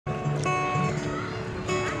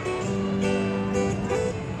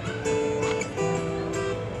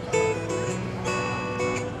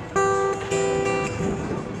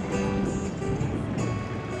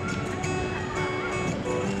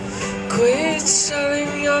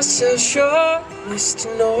selling yourself short, Mr.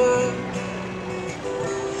 Noah.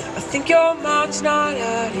 I think your mind's not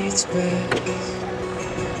at its best,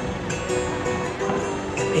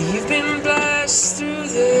 and you've been blessed through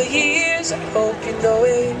the years. I hope you know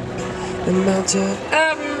it. The amount of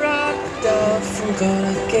every rock down from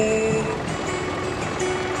gonna get.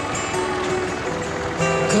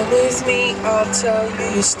 Come with me, I'll tell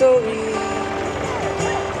you your story.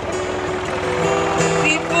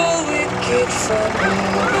 People wicked from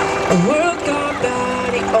hell, a world gone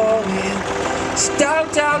bad, it all went. It's down,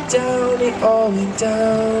 down, down, it all went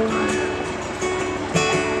down.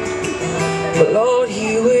 But Lord,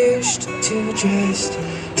 He wished to just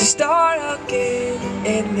to start again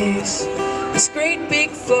in this great big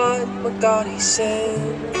flood. My God, He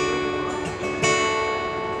sent.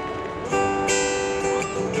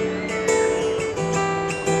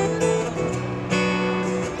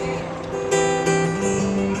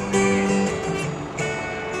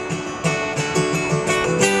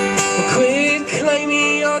 Quit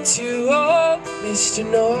claiming you're too old, Mr.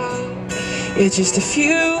 Noah. You're just a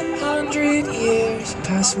few hundred years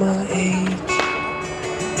past my age,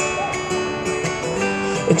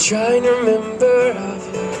 and trying to remember of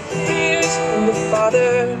your fears and the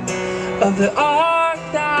father of the ark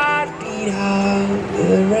that beat out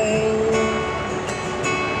the rain.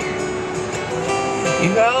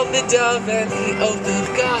 You held the dove and the oath of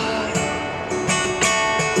God.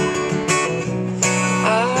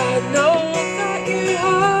 I know that your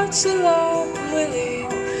heart's alone willing,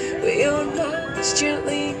 but your mind's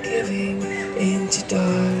gently giving into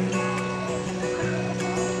dark.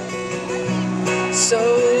 So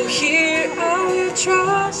here I will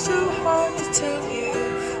try so hard to tell you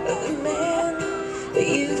of the man that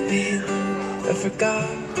you've been, I forgot.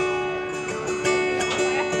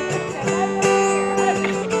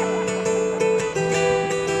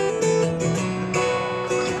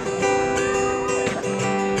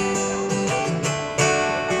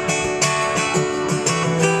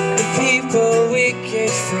 The people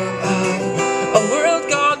wicked from out, a world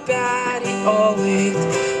gone bad, it all went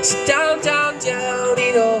so down, down, down,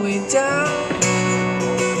 it all went down.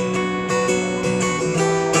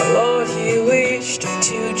 My Lord, He wished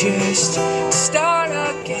to just start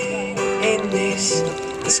again in this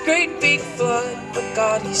great big flood. But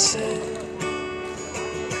God, He sent.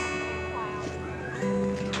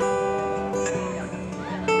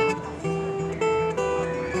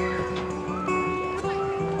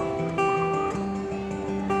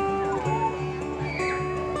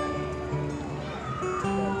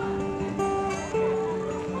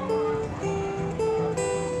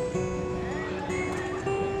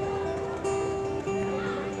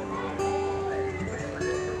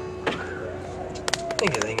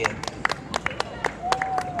 Thank you, thank you.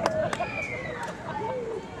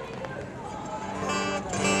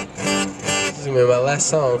 This is gonna be my last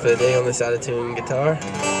song for the day on this out-of-tune guitar.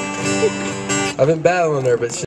 I've been battling her, but